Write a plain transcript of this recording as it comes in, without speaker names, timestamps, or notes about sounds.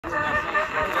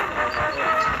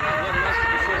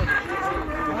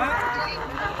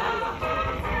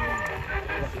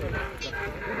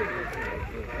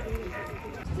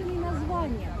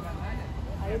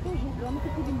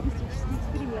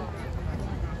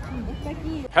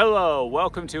Hello,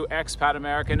 welcome to Expat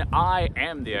American. I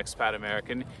am the Expat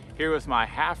American, here with my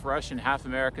half Russian, half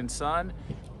American son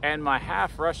and my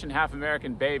half Russian, half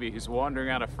American baby who's wandering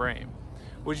out of frame.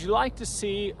 Would you like to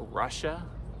see Russia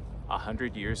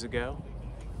 100 years ago?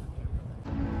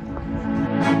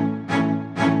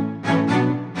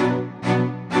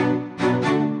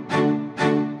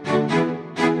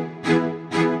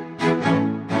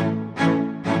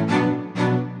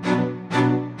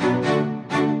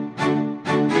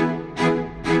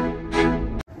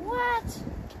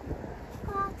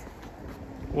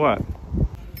 What?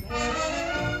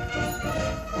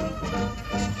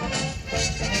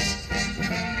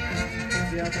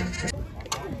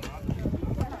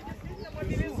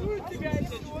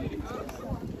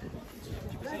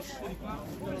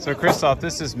 So Kristoff,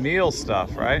 this is meal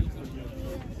stuff, right?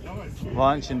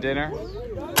 Lunch and dinner?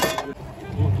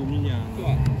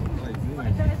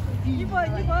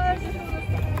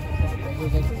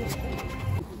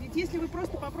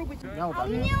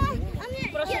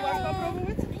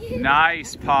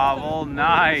 Nice, Pavel,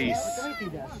 nice.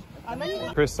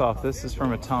 Kristoff, this is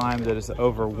from a time that is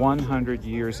over 100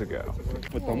 years ago.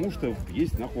 Потому что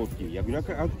есть находки. Я говорю,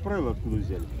 а правила откуда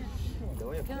взяли?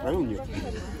 Правил нет.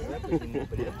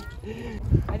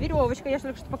 А веревочка, я же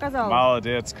только что показала.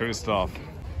 Молодец, Kristoff.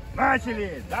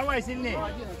 Начали! Давай сильней!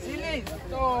 Сильней!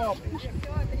 Стоп!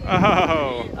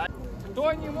 Oh.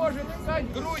 Кто не может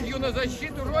встать грудью на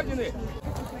защиту Родины?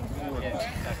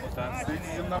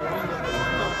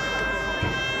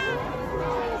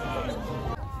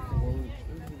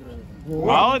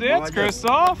 Молодец,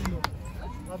 Kristoff.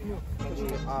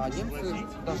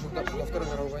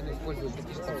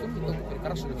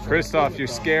 Kristoff, you're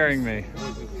scaring me.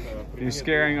 You're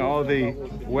scaring all the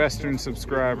Western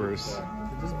subscribers.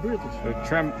 It's British.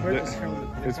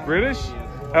 It's British?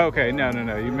 Okay, no.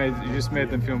 You just made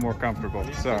them feel more comfortable.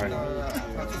 Sorry.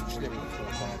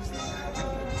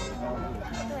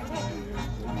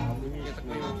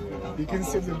 You can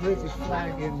see the British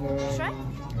flag in the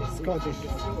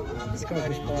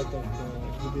Scottish part of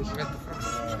the dish.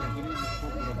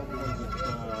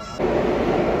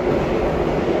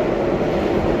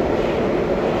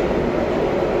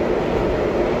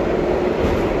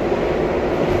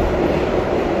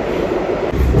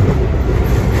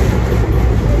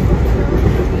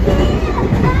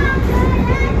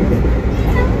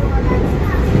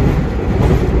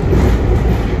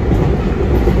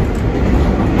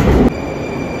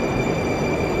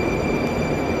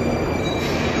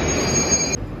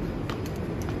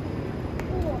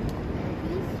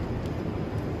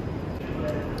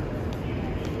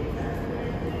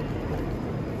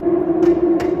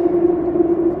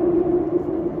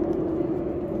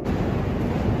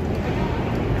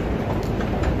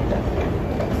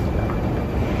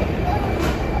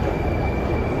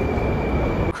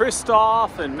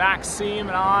 Kristoff and Maksim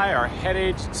and I are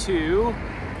headed to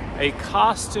a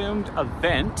costumed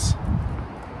event.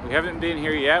 We haven't been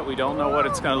here yet. We don't know what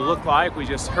it's going to look like. We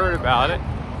just heard about it.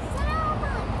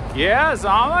 Yeah,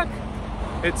 Zamek?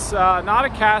 It's not a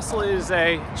castle, it is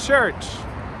a church.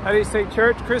 How do you say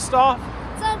church, Kristoff?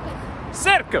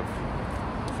 Cerkev.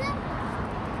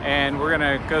 And we're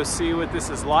going to go see what this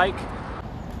is like.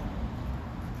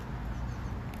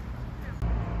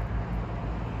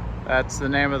 That's the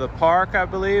name of the park, I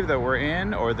believe, that we're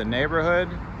in, or the neighborhood.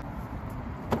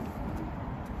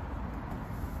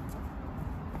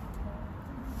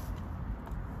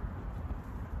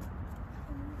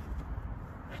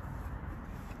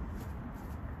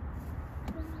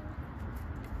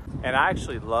 And I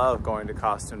actually love going to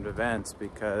costumed events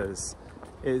because,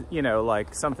 you know,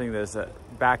 like something that's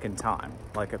back in time,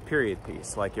 like a period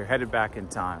piece, like you're headed back in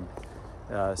time.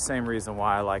 Same reason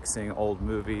why I like seeing old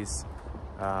movies.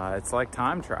 It's like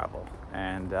time travel,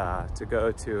 and to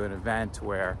go to an event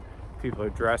where people are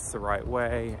dressed the right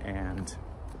way and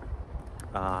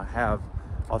have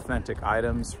authentic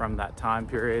items from that time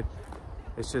period,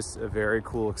 it's just a very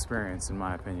cool experience in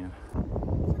my opinion.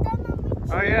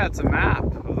 Oh yeah, it's a map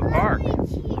of the park.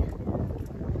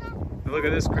 Look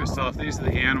at this, Kristoff. These are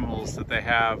the animals that they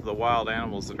have, the wild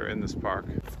animals that are in this park.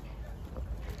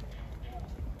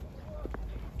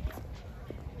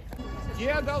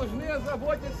 Те должны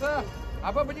заботиться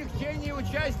об облегчении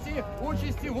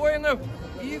участи воинов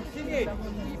и их семей.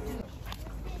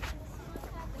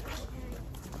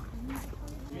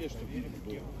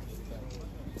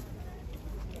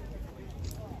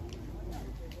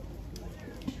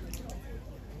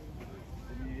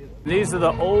 These are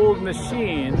the old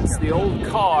machines, the old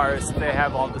cars that they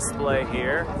have on display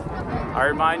here. I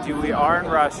remind you, we are in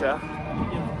Russia.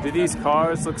 Do these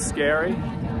cars look scary?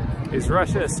 Is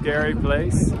Russia a scary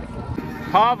place?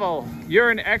 Pavel, you're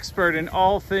an expert in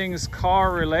all things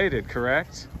car related,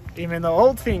 correct? Even the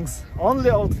old things, only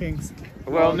old things.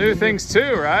 Well, new things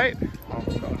too, right?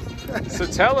 So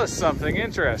tell us something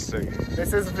interesting.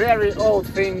 This is very old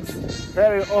things,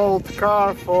 very old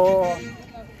car for,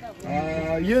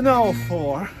 you know,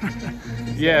 for.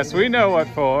 Yes, we know what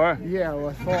for. Yeah,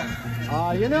 what for?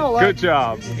 You know, like Good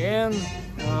job. in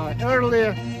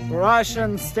early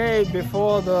Russian state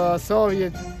before the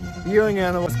Soviet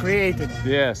Union was created.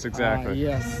 Yes, exactly.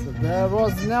 Yes, there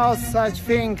was no such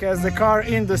thing as the car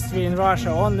industry in Russia,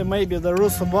 only maybe the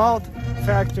Rusabout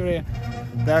factory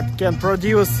that can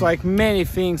produce like many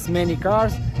things, many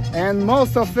cars, and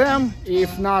most of them,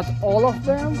 if not all of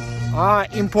them, are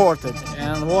imported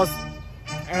and was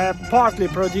partly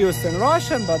produced in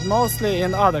Russia, but mostly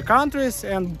in other countries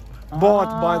and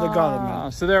bought by the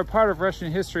government. So they're a part of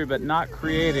Russian history, but not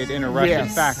created in a Russian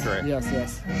factory. Yes,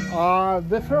 yes.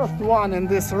 The first one in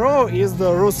this row is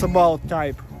the Rusabout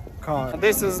type car.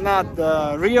 This is not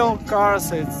the real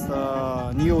cars, it's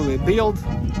newly built.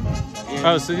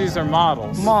 Oh, so these are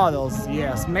models? Models,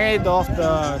 yes, made of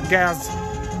the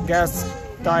gas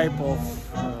type of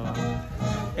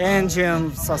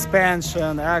engine,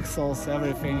 suspension, axles,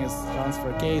 everything is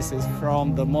transfer cases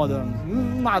from the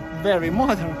modern, not very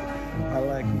modern,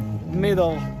 like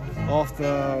middle of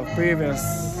the previous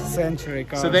century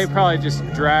cars. So they probably just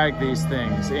drag these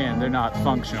things in, they're not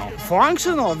functional.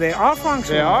 Functional, they are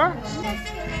functional. They are?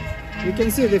 You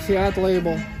can see the Fiat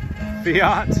label.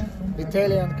 Fiat?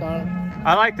 Italian car.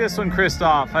 I like this one,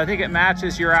 Kristoff. I think it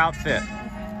matches your outfit.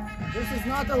 This is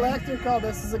not electrical,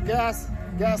 this is a gas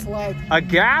light. A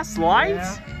gas light?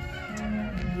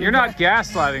 Yeah. You're not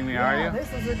gaslighting me, are you?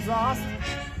 This is exhaust,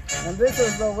 and this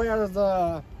is where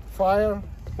the fire.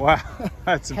 Wow,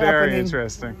 that's very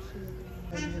interesting.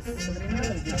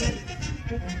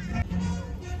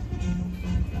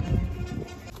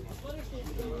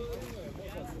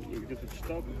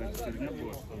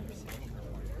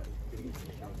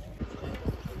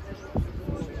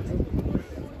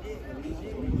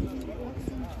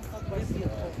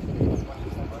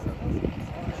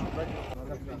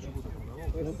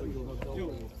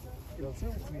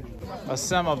 A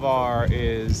Samovar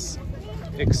is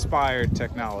expired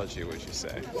technology, would you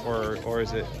say? Or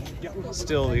is it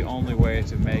still the only way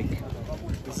to make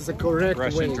this is a correct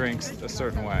Russian way. drinks a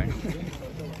certain way?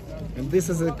 And this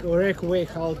is a correct way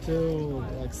how to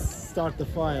like start the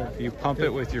fire. You pump it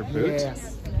with your boot?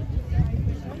 Yes.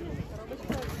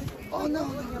 Oh no!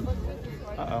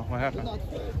 Uh-oh, what happened?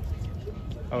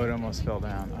 Oh, it almost fell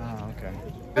down. Oh, okay.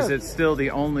 Is it still the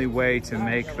only way to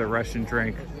make the Russian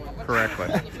drink correctly?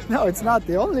 No, it's not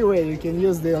the only way. You can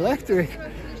use the electric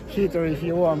heater if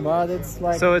you want, but it's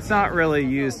like... So it's not really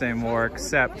used anymore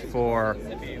except for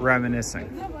reminiscing?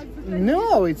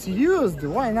 No, it's used.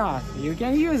 Why not? You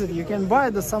can use it. You can buy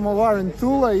the Samovar in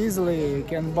Tula easily. You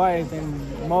can buy it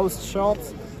in most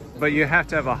shops. But you have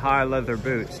to have a high leather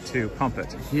boot to pump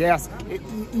it. Yes,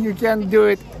 you can do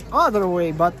it other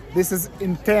way, but this is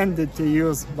intended to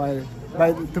use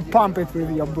to pump it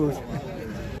with your boot.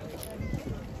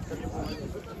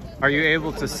 Are you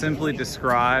able to simply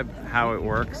describe how it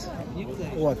works?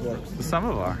 What works? The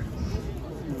Samovar.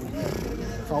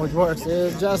 How it works?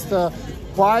 It's just a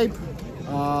pipe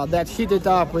that heated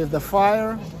up with the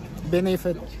fire beneath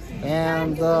it,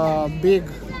 and a big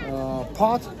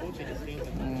pot.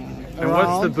 And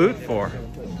what's the boot for?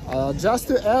 Just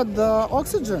to add the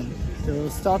oxygen to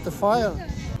start the fire.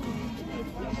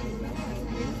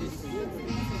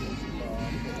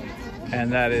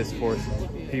 And that is for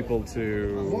people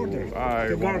to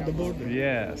guard the border.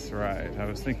 Yes, right. I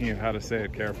was thinking of how to say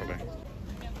it carefully.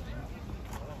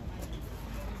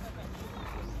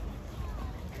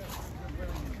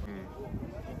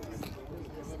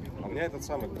 У меня этот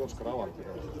самый дочка Раван.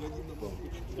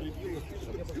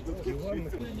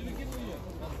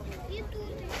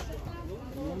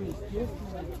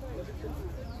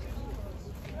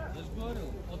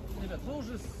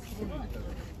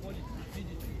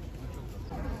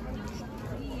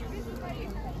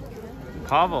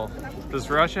 Pavel, does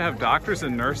Russia have doctors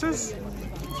and nurses?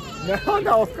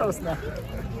 No, of course not.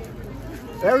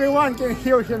 Everyone can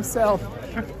heal himself.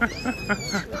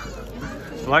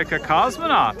 Like a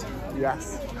cosmonaut?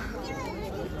 Yes.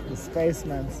 The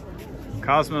spacemen.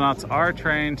 Cosmonauts are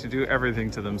trained to do everything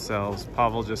to themselves.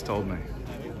 Pavel just told me.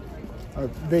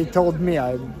 They told me,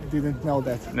 I didn't know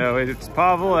that. No, it's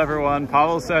Pavel, everyone.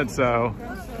 Pavel said so.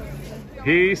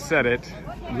 He said it.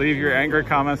 Leave your angry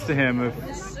comments to him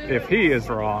if he is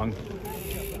wrong.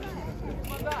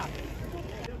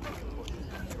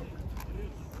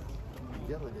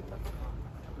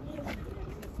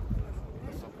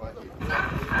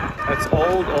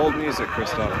 It's old music,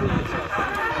 Kristoff.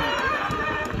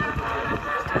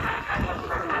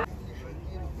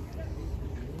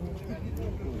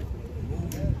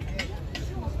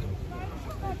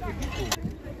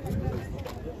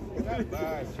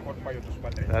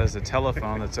 That is a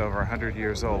telephone that's over 100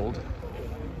 years old.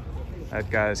 That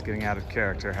guy is getting out of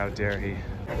character. How dare he?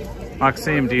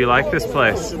 Maksim, do you like this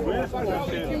place?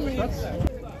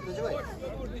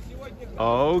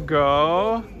 Oh,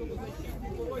 go.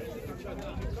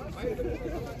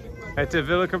 Это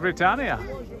Великобритания.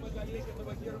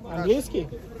 Английский?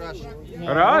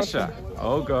 Russia.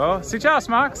 Oh, go. Сейчас,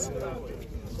 Макс.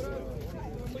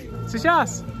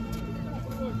 Сейчас.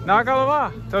 На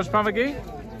голова. Тоже помоги.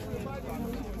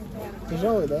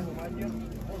 Тяжелый, да?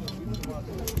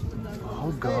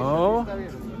 Oh, go.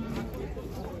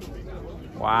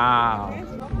 Wow.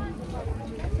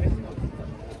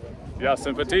 Я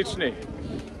симпатичный.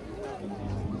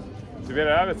 Тебе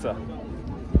нравится?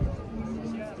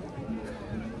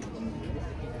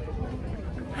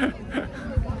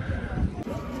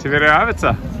 Тебе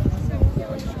нравится?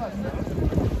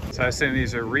 So I assume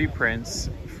these are reprints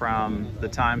from the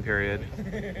time period.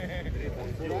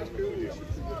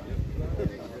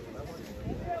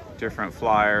 Different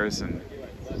flyers and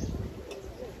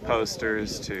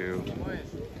posters to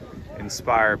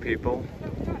inspire people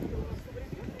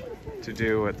to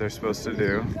do what they're supposed to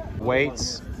do.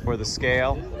 Weights for the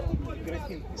scale,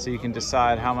 so you can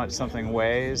decide how much something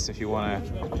weighs if you want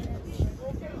to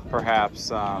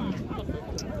perhaps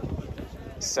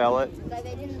sell it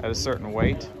at a certain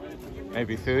weight,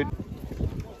 maybe food.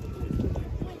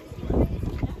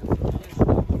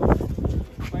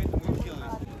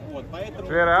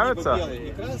 Тебе нравится?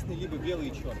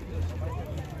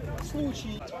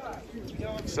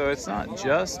 So it's not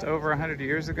just over 100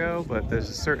 years ago, but there's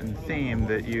a certain theme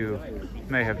that you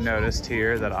may have noticed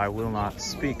here that I will not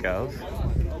speak of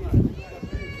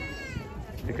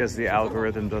because the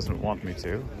algorithm doesn't want me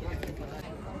to.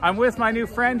 I'm with my new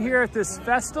friend here at this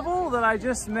festival that I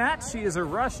just met. She is a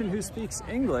Russian who speaks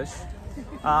English.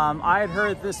 I had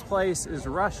heard this place is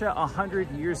Russia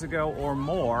 100 years ago or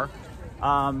more.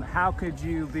 How could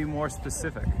you be more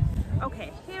specific?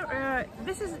 Okay, here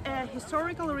this is a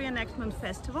historical reenactment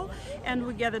festival, and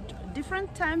we gathered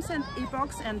different times and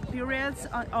epochs and periods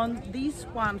on this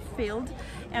one field,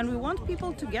 and we want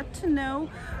people to get to know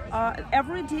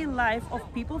everyday life of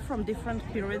people from different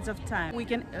periods of time. We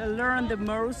can learn the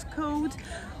Morse code,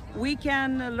 we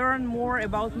can learn more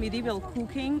about medieval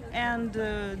cooking, and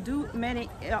do many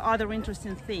other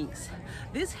interesting things.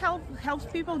 This helps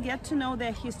people get to know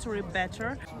their history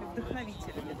better.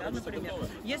 Вдохновителями, да, например.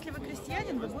 Если вы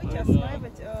крестьянин, вы будете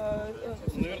осваивать,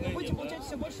 вы будете получать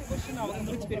все больше и больше навыков.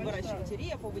 Вы теперь выращиваете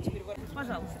репу, вы теперь выращиваете...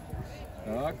 Пожалуйста.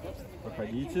 Так,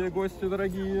 проходите, гости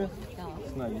дорогие,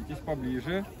 становитесь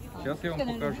поближе. Сейчас я вам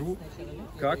покажу,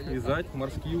 как вязать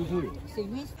морские узлы.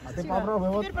 А ты попробуй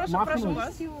вот Теперь прошу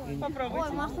вас,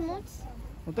 попробуйте.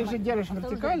 Ну ты же держишь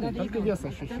вертикально, только вес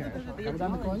ощущаешь. Когда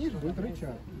наклонишь, будет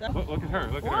рычаг. Look at her,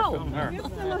 film her.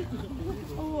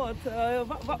 Вот,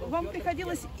 вам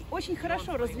приходилось очень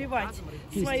хорошо развивать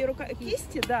свои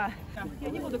кисти, да. Я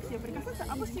не буду к себе прикасаться,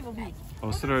 опусти его вниз.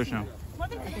 Осторожно.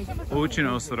 Очень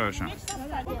осторожно.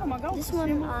 Помогал на...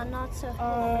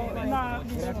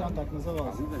 Он так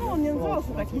назывался. Ну, он не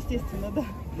назывался так, естественно, да.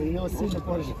 Появилось сильно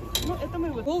позже. Ну, это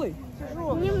мы вот. Голый?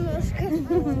 Немножко.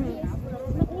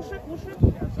 Уши.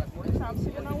 Сам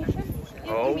себе на уши.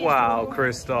 Oh wow,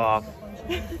 Kristoff.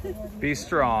 Be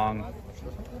strong.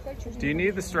 Do you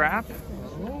need the strap?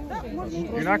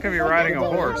 You're not going to be riding a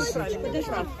horse.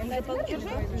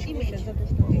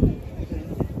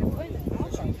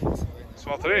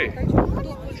 Смотри.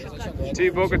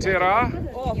 Ты богатыра?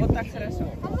 О, вот так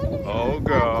хорошо. Oh,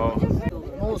 go.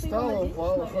 Ну, устала,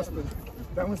 упала, просто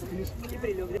там и спишь.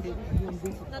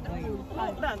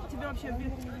 Да, тебе вообще,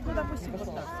 ну, допустим,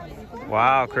 вот так.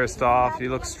 Wow, Kristoff, you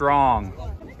look strong.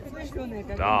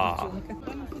 Да. В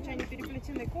данном случае они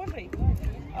переплетены кожей.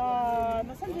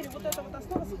 На самом деле, вот эта вот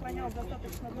основа сохранялась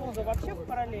достаточно долго вообще в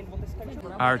параллель. Вот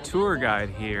Our tour guide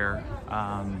here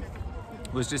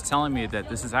was just telling me that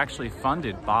this is actually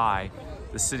funded by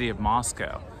the city of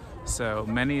Moscow. So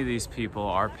many of these people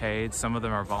are paid, some of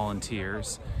them are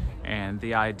volunteers, and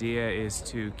the idea is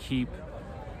to keep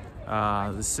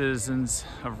the citizens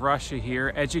of Russia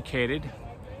here educated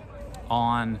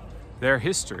on their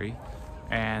history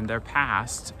and their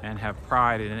past and have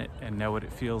pride in it and know what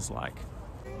it feels like.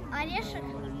 Орешек?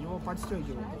 Его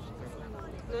подстегивают.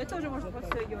 Ну, это уже можно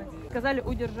подстегивать. Сказали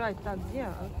удержать. Так, где?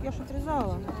 Я ж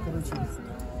отрезала.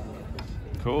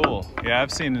 Cool. Yeah,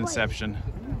 I've seen Inception.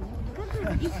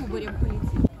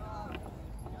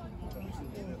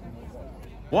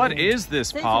 What is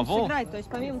this, Pavel? То есть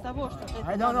помимо того, что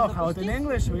I don't know how in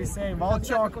English we say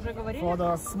волчок for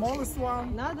the smallest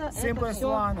one, simplest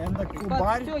one, and the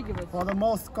kubari for the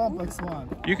most complex one.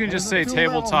 You can just say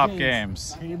tabletop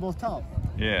games. Tabletop.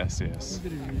 Yes, yes.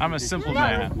 I'm a simple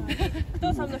man.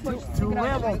 кто со мной хочет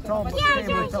Two-level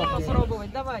tabletop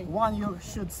попробовать? Давай. One you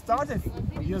should start it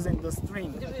using the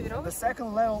string. The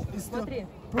second level is to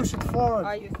push it forward.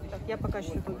 Я пока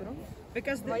что уберу.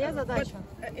 Because Моя задача.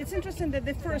 it's interesting that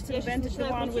they first invented the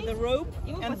one with the rope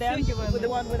and then with the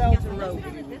one without the rope.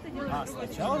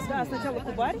 Да, сначала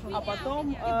кубарь, а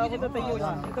потом вот это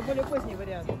йо-йо. Это более поздний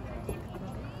вариант.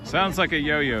 Sounds like a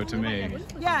yo-yo to me.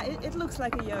 Yeah, it looks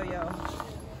like a yo-yo.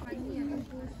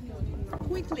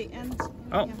 Quickly and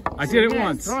Oh, I did it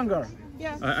once. Stronger,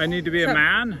 yeah. I need to be a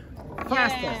man?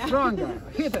 faster, stronger.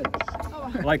 Hit it.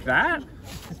 Like that?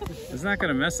 Isn't that going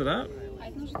to mess it up?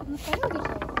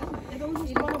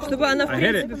 Чтобы она, в I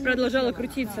hit принципе, продолжала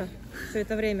крутиться все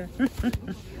это время.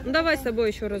 Ну, давай с тобой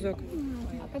еще разок.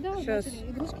 Сейчас.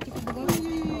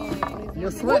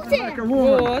 You're sweating like a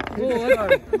woman. Вот,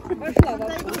 вот.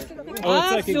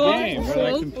 Oh, it's like a game. We're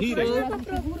like competing.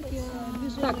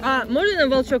 Так, а можно нам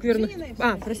волчок вернуть?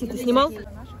 А, прости, ты снимал?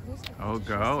 Oh,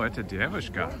 go. Это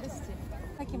девушка.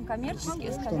 Таким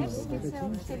коммерческим, с коммерческим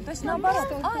целым. То есть наоборот,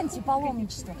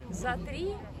 антипаломничество. За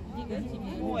три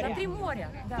моря.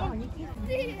 Да.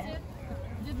 Держите,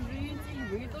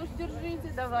 вы тоже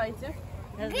держите, давайте.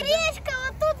 Гречка,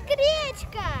 вот тут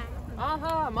гречка.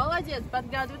 Ага, молодец,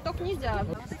 подгадывать только нельзя.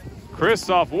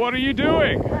 Kristoff, what are you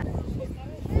doing?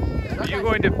 Are you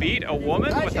going to beat a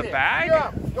woman with a bag?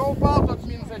 Кто упал, тот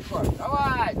минус очко.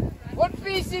 Давай. Вот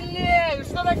ты сильнее.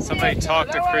 Что так Somebody talk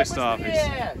to Kristoff.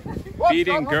 He's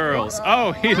beating girls.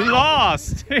 Oh, he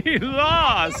lost. He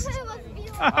lost.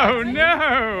 Oh,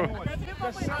 no.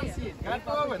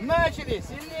 Готовы? Начали.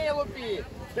 Сильнее лупи.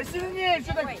 Да сильнее.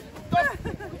 Что так?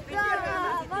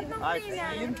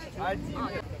 Один.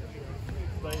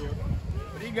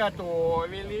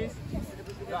 Приготовились.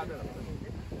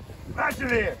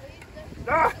 Начали.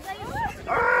 Да.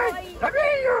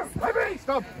 Добей ее. Добей.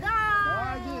 Стоп.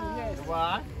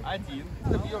 Два. Один.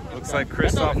 Looks like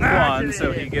Kristoff won,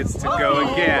 so he gets to go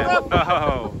again.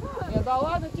 Oh.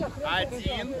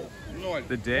 Один. Ноль.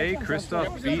 The day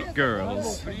Kristoff beat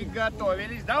girls.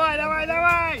 Приготовились. Давай, давай,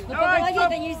 давай. Но по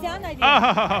голове-то нельзя надеть.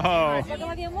 Oh. По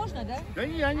голове можно, да? Да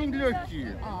не, они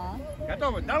легкие.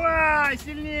 Готовы? Давай,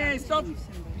 сильнее. Стоп.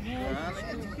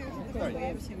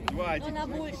 Два, один. Она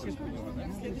больше.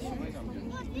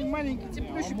 Маленький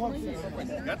теплющий.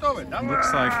 Готовы? Давай.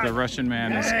 Looks like the Russian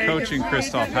man is coaching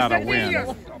Kristoff how to win.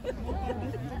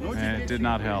 And it did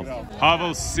not help.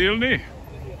 Pavel сильный.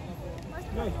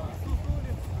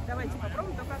 Давайте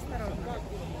попробуем, только осторожно.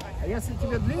 А если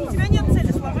тебе У длинный, тебя нет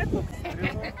цели сломать?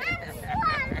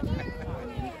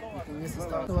 не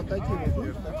составные. Вот такие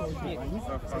вот, такого типа, они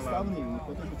составные.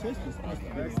 Вот эту часть просто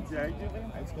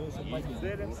растягиваем. А это, скорее всего, магия.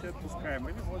 Целимся, отпускаем.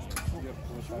 Или можно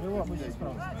сверху. Его мы сейчас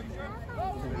справимся.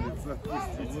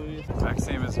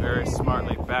 Maksim is very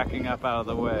smartly backing up out of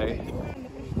the way.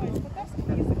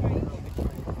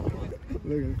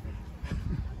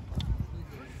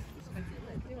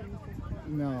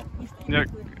 No. Yeah.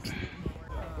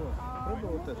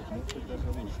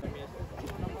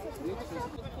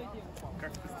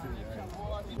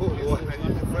 Ого, они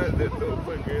официально это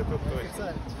ОПГ, это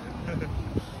точно.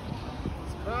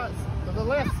 To the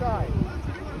left side.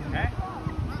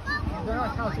 You don't know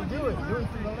how to do it to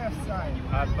the left side.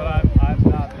 But I'm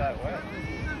not that way.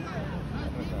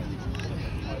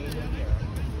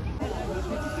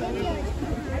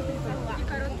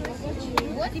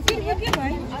 Теперь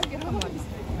выпивай.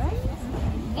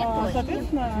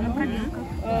 Соответственно,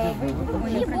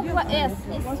 И буква «С»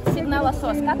 из сигнала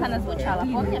СОС. Как она звучала,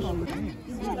 помнишь?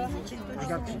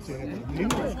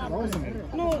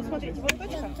 ну, смотрите, вот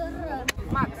точка.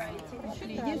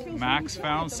 Max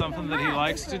found something that he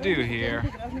likes to do here.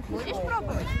 Будешь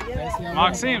пробовать?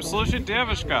 Maksim, слушай,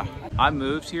 девушка. I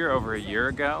moved here over a year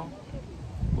ago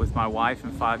with my wife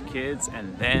and 5 kids,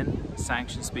 and then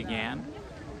sanctions began,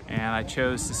 and I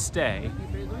chose to stay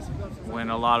when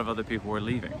a lot of other people were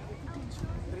leaving.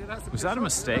 Was that a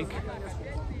mistake?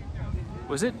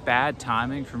 Was it bad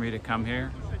timing for me to come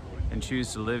here and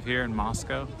choose to live here in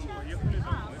Moscow?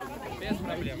 Без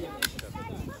проблем.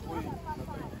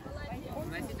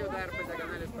 Наносите удар по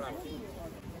диагонали справа.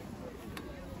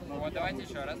 Ну вот, давайте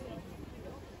еще раз.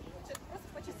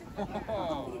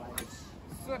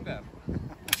 Супер.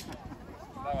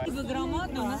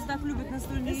 Громадно, у нас так любят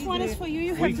настольные This one is игры. for you.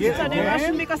 You have to study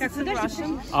Russian because it's in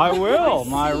Russian. I will.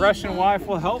 My Russian wife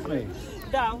will help me.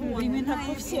 Да, вот, так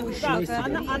у всех. Да,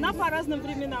 она по разным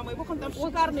временам. И вон там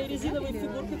шикарные резиновые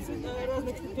фигурки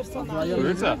разных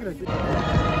персонажей.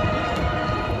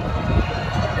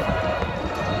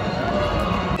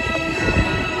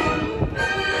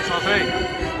 Софи,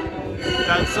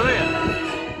 танцует.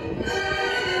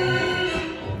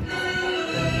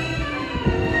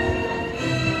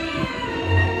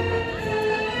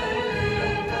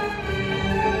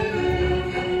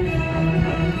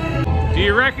 Do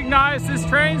you recognize this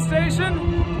train station?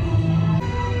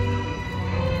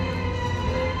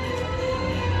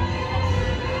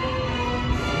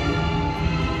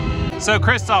 So,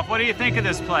 Kristoff, what do you think of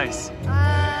this place?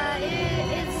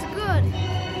 It's good.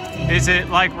 Is it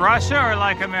like Russia or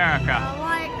like America? I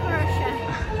like Russia.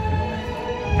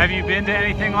 Have you been to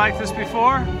anything like this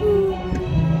before?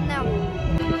 No.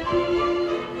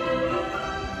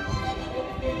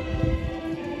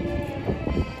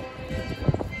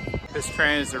 This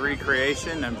train is a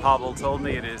recreation, and Pavel told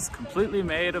me it is completely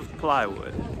made of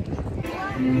plywood.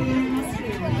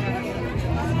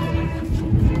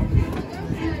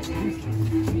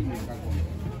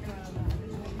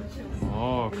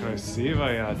 Oh,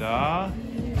 красивая, да?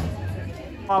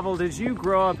 Pavel, did you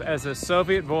grow up as a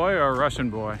Soviet boy or a Russian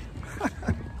boy?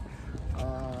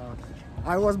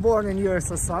 I was born in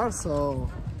USSR,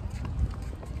 so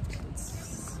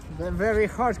it's a very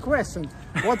hard question.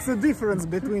 What's the difference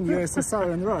between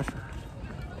USSR and Russia?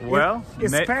 Well,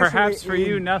 perhaps for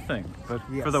you, in... nothing, but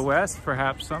yes. for the West,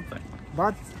 perhaps something.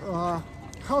 But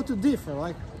how to differ?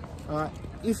 Like,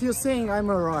 if you're saying I'm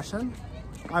a Russian,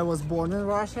 I was born in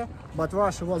Russia, but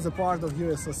Russia was a part of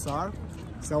USSR,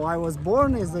 so I was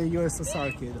born as a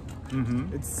USSR kid.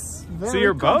 Mm-hmm. It's very so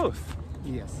you're both?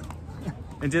 Yes.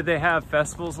 And did they have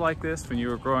festivals like this when you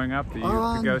were growing up that you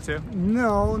could go to?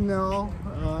 No, no.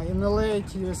 In the late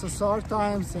USSR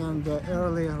times and the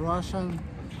early Russian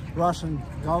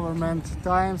government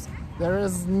times, there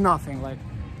is nothing, like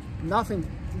nothing,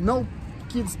 no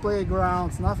kids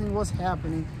playgrounds, nothing was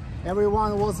happening.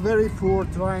 Everyone was very poor,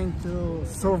 trying to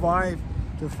survive,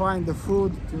 to find the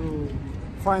food, to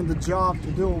find the job,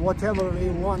 to do whatever they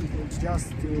wanted,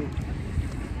 just to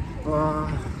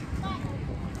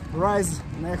rise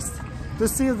next, to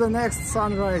see the next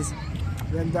sunrise.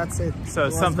 Then that's it. So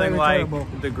it something like terrible.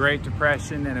 the Great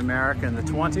Depression in America in the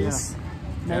 20s?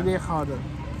 Yeah. Maybe harder,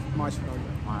 much harder.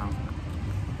 Wow.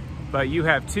 But you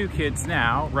have two kids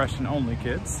now, Russian-only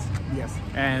kids. Yes.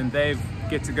 And they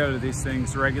get to go to these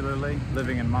things regularly,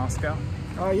 living in Moscow?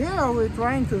 Yeah, we're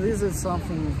trying to visit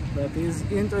something that is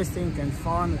interesting and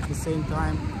fun at the same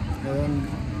time. And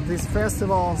these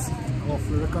festivals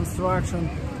of reconstruction,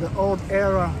 the old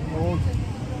era, old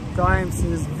times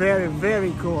is very,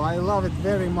 very cool. I love it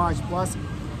very much. Plus,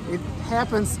 it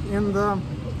happens in the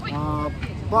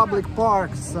public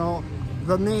park, so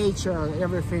the nature,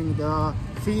 everything, the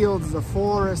fields, the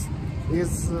forest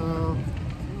is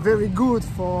very good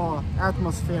for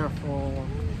atmosphere, for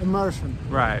immersion.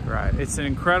 Right, right. It's an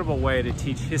incredible way to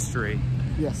teach history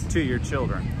to your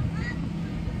children.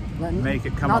 Make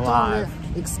it come alive. Not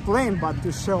only explain, but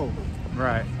to show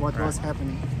what was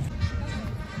happening.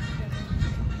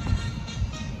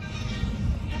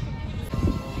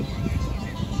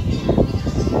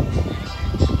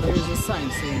 There is a sign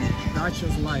saying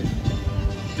Dacha's life.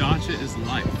 Dacha is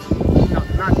life. No,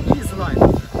 not his life.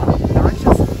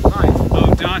 Dacha's life.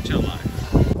 Oh, Dacha life.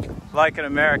 Like an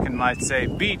American might say,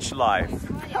 beach life.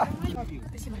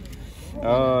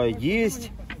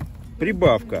 Есть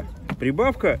прибавка.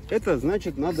 Прибавка — это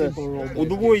значит надо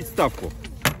удвоить ставку.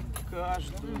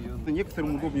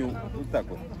 Некоторым удобнее вот так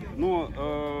вот,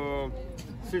 но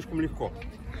слишком легко.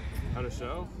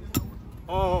 Хорошо.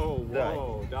 Oh, да.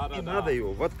 И надо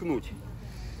его воткнуть.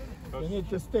 You need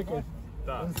to stick it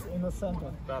in the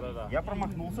center. Я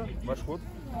промахнулся. Ваш ход.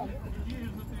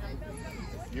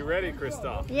 You ready,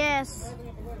 Kristoff? Yes.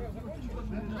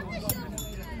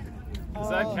 Does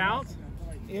that count?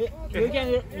 You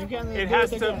can it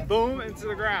has to boom into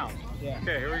the ground. Yeah.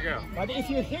 Okay, here we go. But if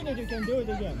you hit it, you can do it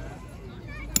again.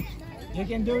 You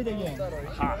can do it again.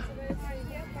 Ah.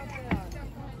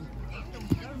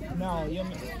 No, you.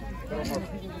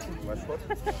 Ваш ход.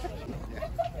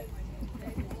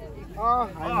 I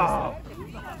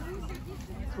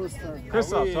missed it.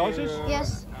 Kristoff, told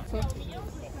Yes.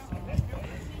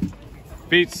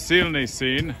 Beats сильный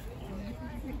сын.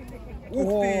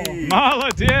 Ух ты!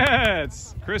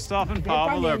 Молодец! Kristoff and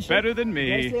Pavel are better than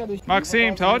me.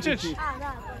 Maksim, told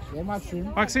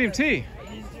Maksim, T.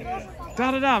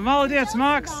 Да-да-да, молодец,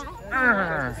 Макс.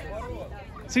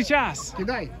 Сейчас.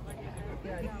 Кидай.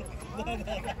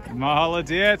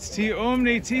 Молодец, ты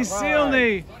умный, ты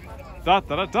сильный.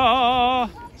 Да-да-да-да.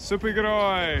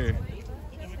 Супергерой.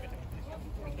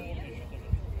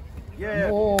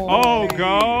 Oh,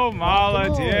 go,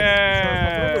 молодец!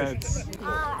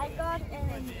 I got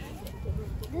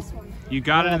this one. You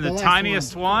got it in the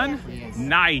tiniest one? Yes.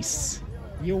 Nice!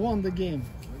 You won the game.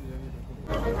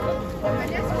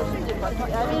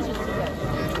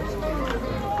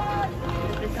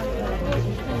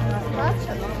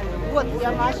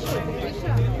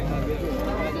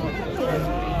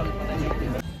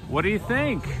 What do you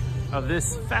think of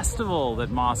this festival that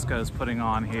Moscow is putting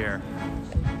on here?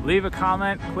 Leave a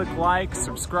comment, click like,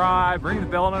 subscribe, ring the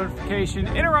bell notification,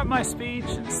 interrupt my speech,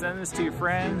 and send this to your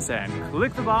friends, and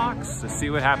click the box to see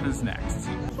what happens next.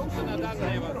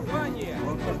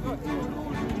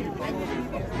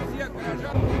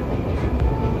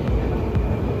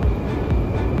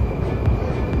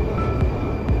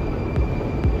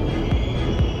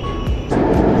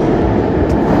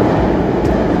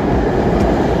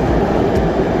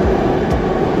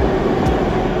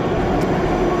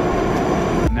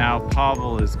 Now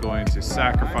Pavel is going to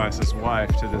sacrifice his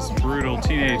wife to this brutal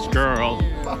teenage girl.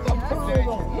 Oh!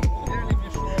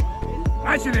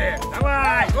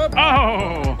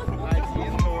 Oh! Oh!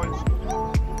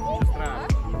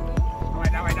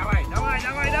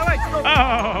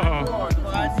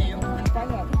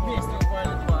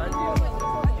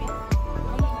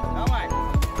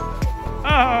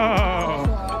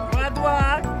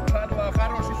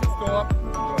 Хороший, еще стоп.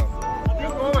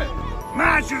 Готовы?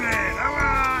 Начали!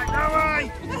 Давай, давай!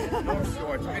 Ну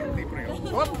все, теперь ты прыгал.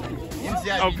 Оп,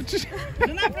 нельзя.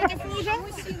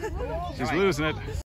 She's losing it.